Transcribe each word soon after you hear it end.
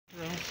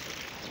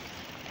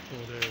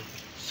for the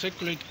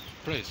sacred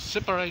place,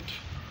 separate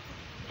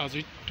as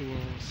it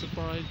were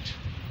separate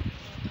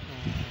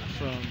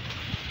from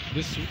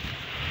this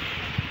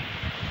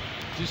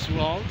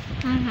world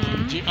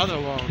and the other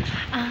world.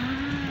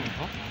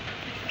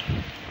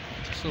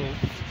 So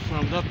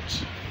from that,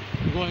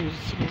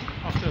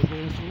 after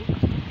going through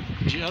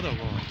the other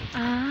world,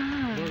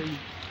 very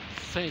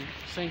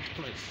saint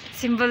place.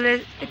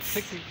 It's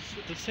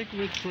the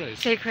sacred place.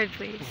 Sacred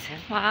place.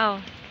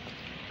 Wow.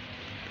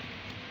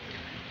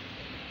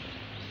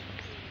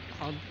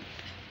 And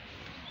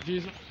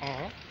these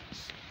are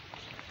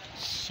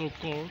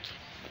so-called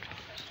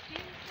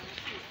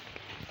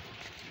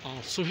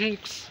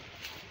Sphinx.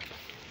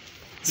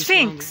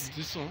 Sphinx.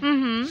 This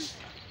one.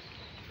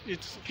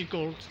 It's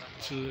equal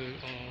to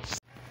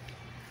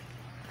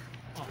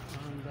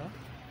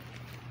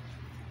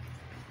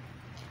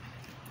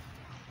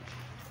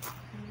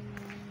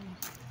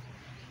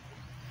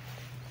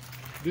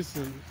this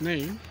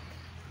name,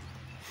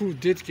 who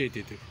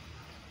dedicated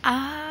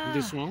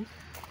this one,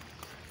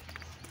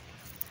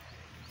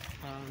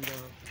 and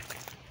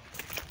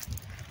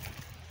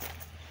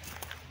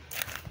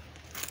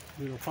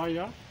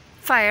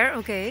Fire,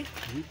 okay.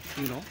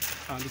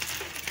 And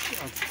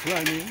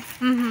flaming,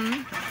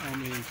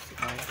 means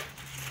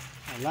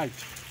light.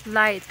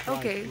 Light,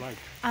 okay. Light.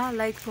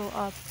 Light go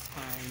up.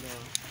 And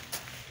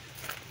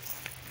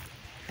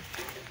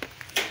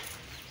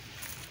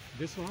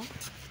this one?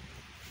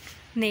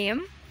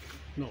 Name?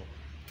 No.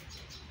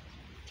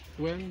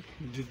 When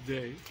did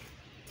they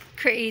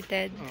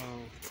created?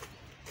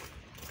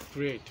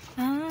 Create?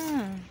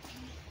 Long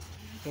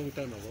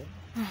time ago.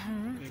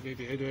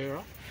 Maybe Edo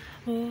era.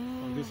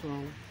 And this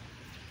one,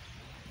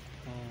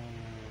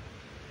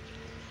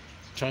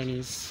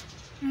 Chinese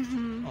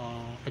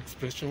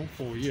expression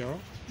for year.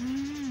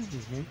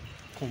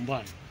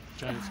 Combine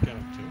Chinese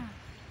character.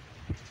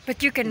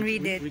 But you can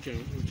read it. We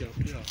can,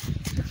 yeah.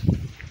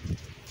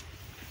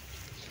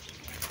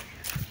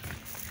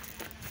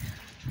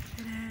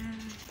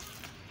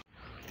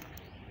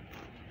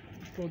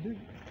 So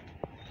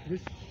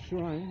this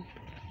shrine,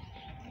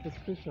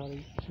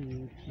 especially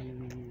to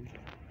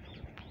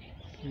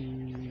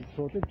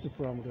protect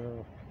from the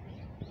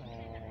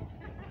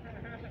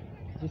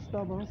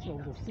disturbance of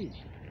the sea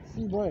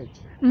voyage.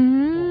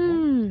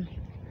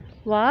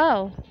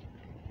 Wow,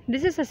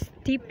 this is a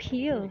steep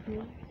hill.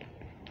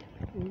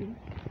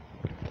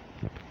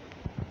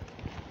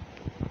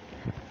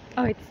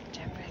 Oh, it's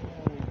Japan.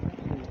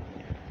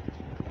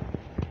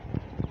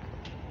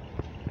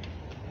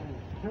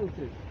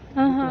 Heritage.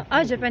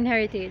 Oh, Japan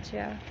heritage,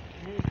 yeah.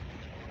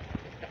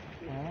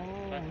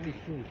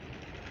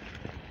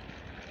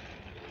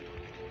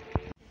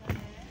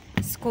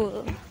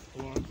 School.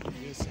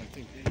 Yes, I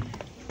think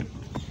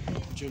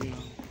junior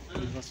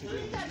university.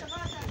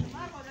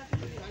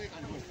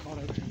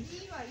 College.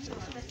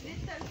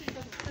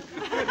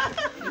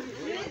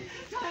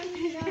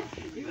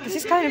 This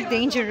is kind of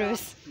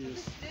dangerous.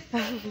 Yes.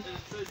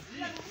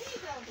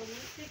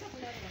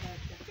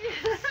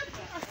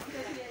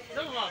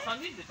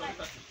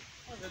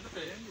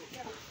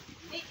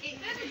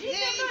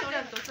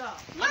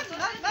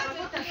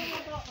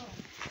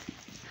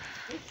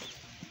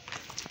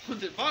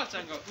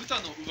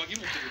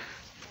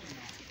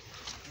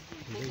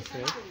 They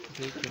said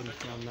they came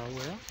from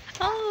nowhere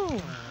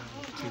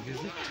to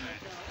visit.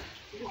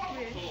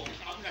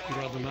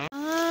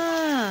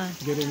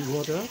 Getting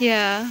water.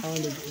 Yeah.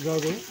 And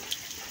gargle.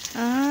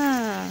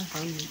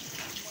 And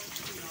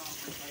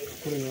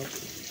putting up.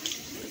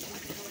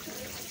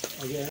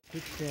 Again,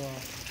 it's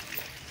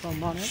some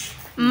money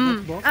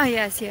in that box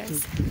yes. to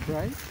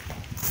pray.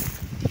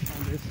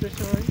 And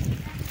especially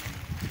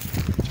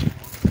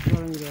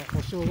during the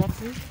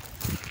Osaka,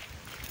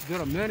 there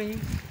are many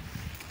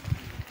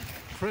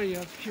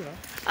prayers here.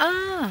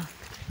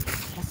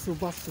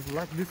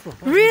 Like this one.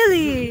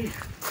 Really?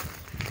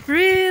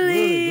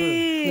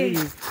 Maybe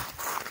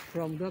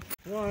from that,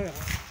 why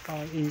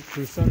in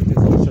Christianity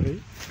especially,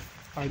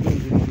 I don't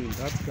believe in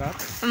that God.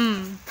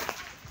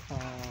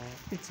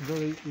 It's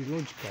very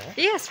illogical.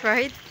 Yes,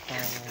 right?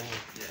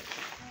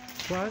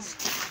 Christ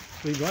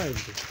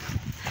revived.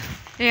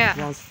 Yeah.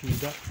 Once he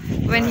died.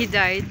 When he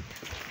died.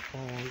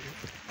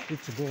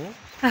 It's born.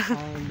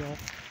 And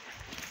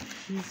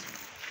his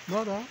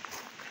mother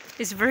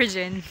is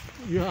virgin.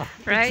 Yeah.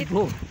 Right? It's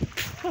born.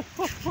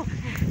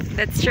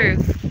 That's true.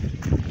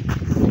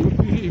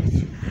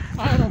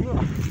 I don't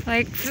know.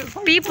 Like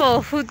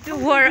people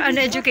who are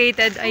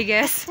uneducated, I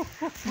guess,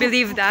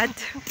 believe that.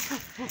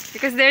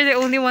 Because they're the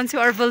only ones who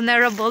are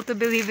vulnerable to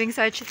believing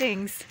such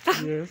things.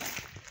 Yes.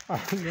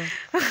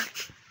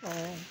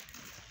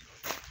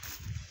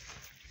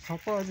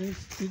 Surprising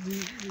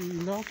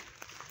enough,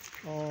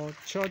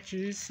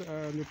 churches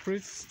and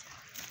priests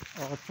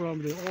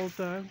from the old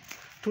time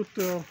put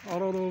a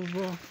lot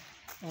of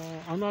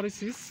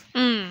analysis,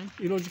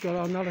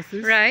 illogical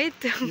analysis. Right?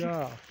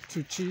 Yeah,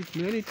 to cheat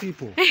many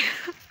people.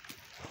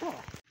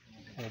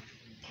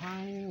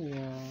 Pine,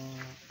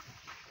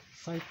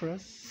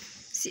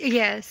 cypress.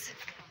 Yes.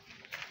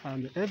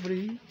 And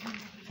every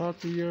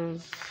 30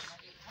 years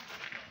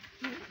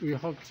we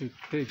have to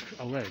take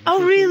away. Oh,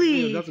 Because,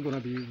 really? that's gonna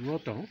be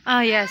rotten.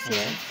 Ah, yes,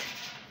 yes.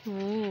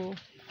 Ooh.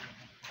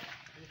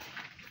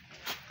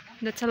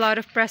 That's a lot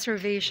of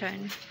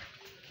preservation.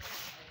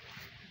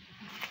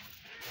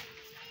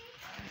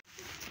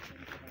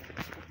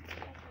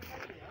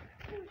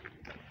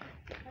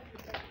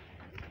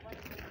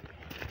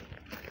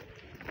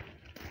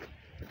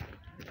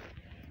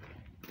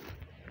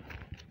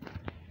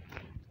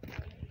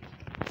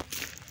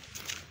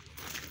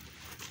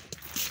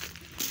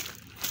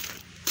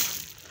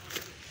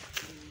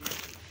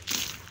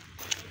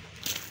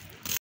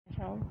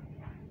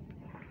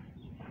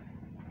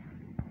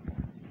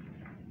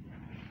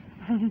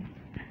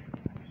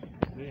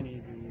 They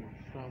need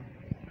some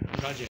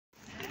budget.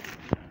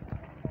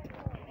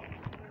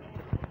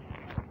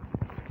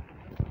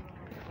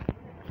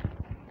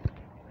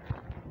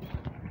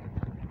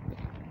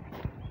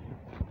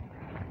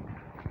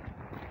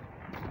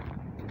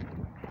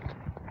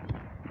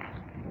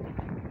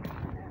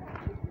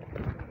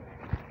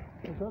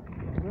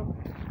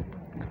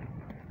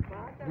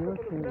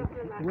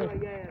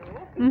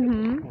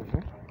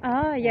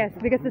 Ah, yes,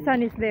 because the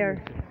sun is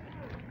there.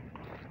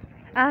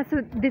 Ah,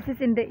 so this is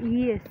in the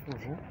east.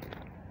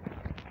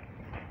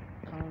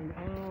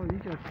 And you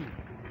can see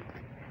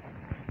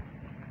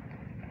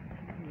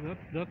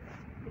that's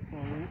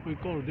we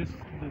call this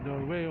the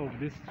way of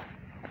this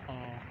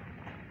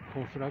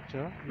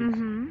construction.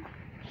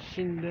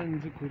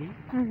 Shinden zukuri.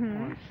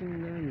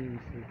 Shinden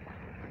means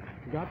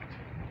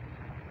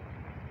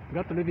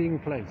gut living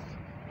place.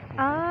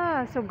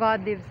 Ah, so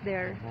God lives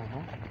there.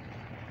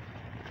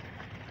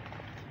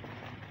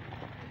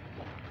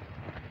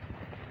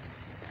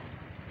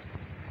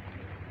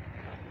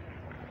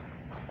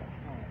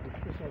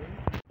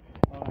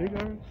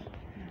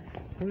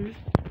 Because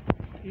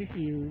if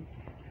you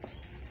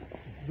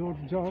those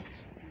jobs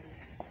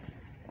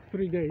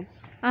 3 days,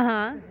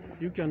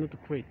 you cannot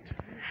quit.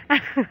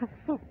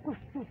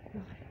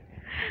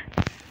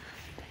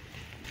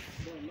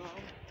 So now,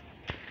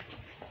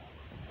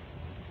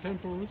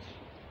 temples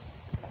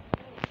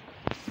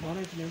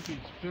management is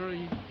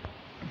very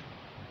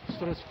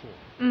stressful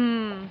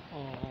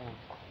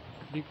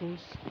because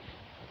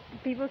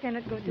People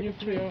cannot go to the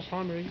nuclear church.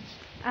 families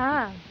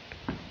Ah,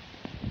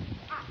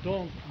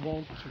 don't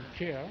want to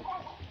care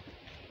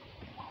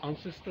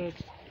ancestors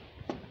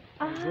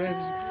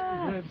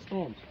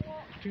gravestones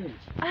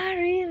tombs. ah,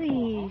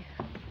 really?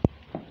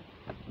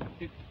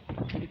 It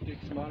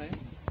takes money,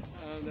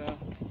 and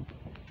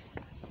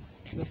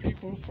the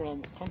people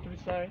from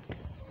countryside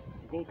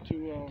go to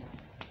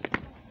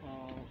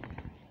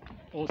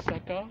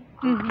Osaka,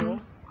 Tokyo,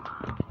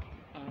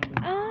 and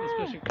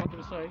especially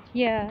countryside.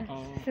 Yeah.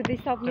 So they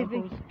stop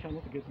living. Temples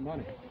cannot get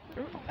money,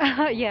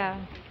 Yeah.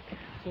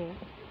 so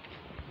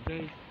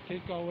they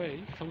take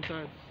away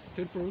sometimes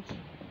temples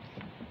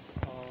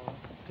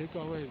take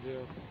away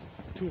their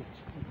tombs.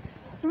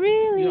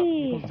 Really?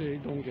 Yeah, because they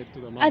don't get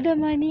the money Other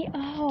money? to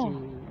Oh,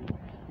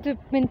 to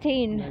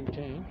maintain.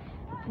 maintain,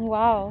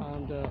 Wow.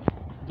 and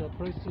the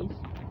places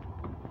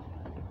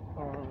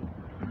are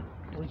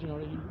original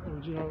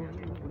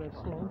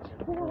gravestones,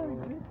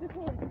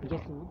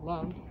 just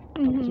land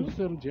to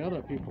sell the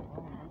other people.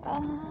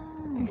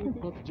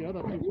 But the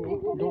other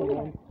people don't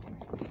want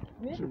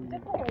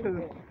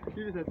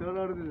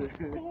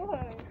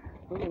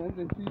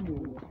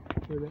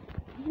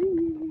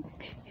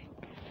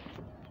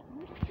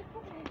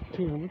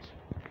tombs,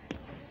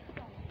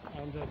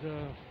 and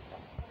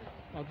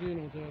as you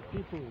know, the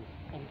people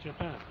of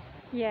Japan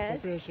Yes.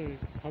 population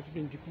has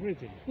been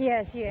decreasing.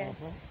 Yes, yes.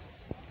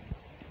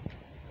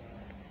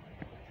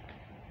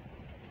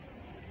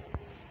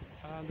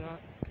 And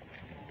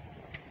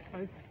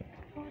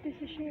Oh, this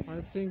is shit.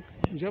 I think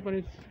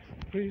Japanese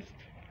priests,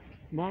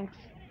 monks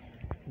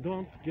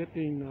don't get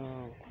in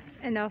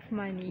Enough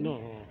money.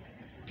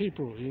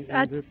 people in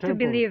the To temple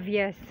believe,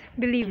 yes.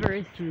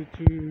 Believers. to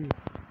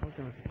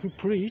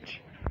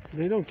preach.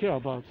 They don't care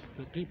about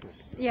the people.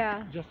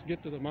 Yeah, Just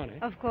get to the money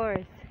of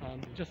course.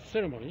 and just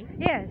ceremony.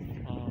 Yes.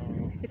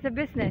 It's a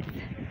business.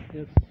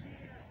 Yes,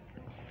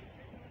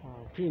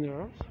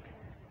 funerals,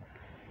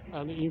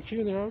 and in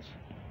funerals,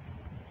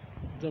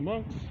 the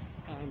monks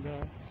and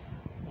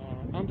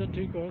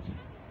undertakers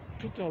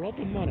put a lot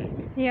of money.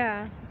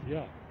 Yeah.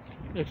 Yeah,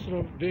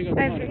 extra big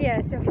money.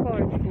 Yes, of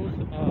course. Because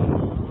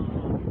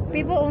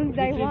People only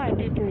die this is once.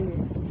 the people.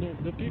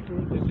 The people.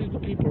 This is the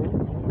people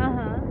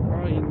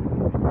are in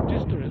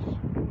distress,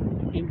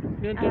 in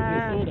mental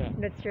disorder.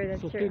 That's true,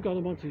 that's So true. take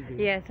out money.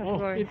 Yes, of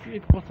course.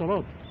 It costs a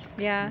lot.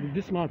 Yeah.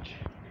 This much.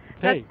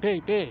 Pay.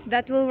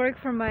 That will work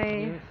for my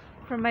Yes.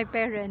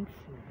 parents.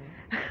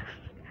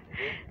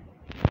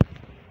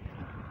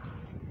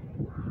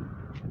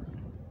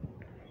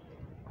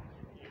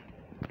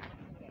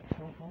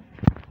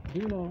 Do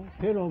you know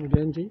Tale of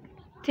Genji?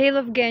 Tale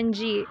of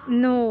Genji.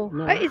 No.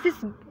 No. Is this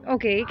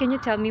okay? Can you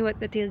tell me what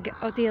the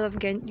Tale of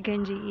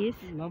Genji is?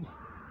 No.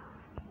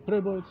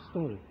 Playboy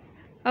story.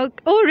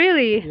 Oh,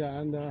 really? Yeah,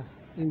 and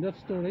in that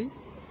story,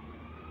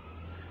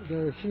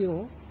 the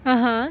hero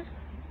Uh-huh.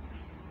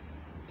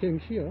 came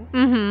here,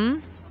 Mm-hmm.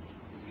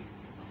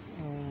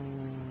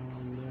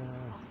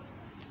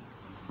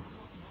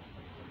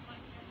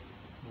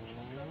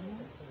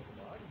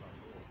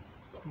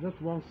 That's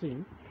one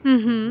thing.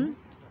 Mm-hmm.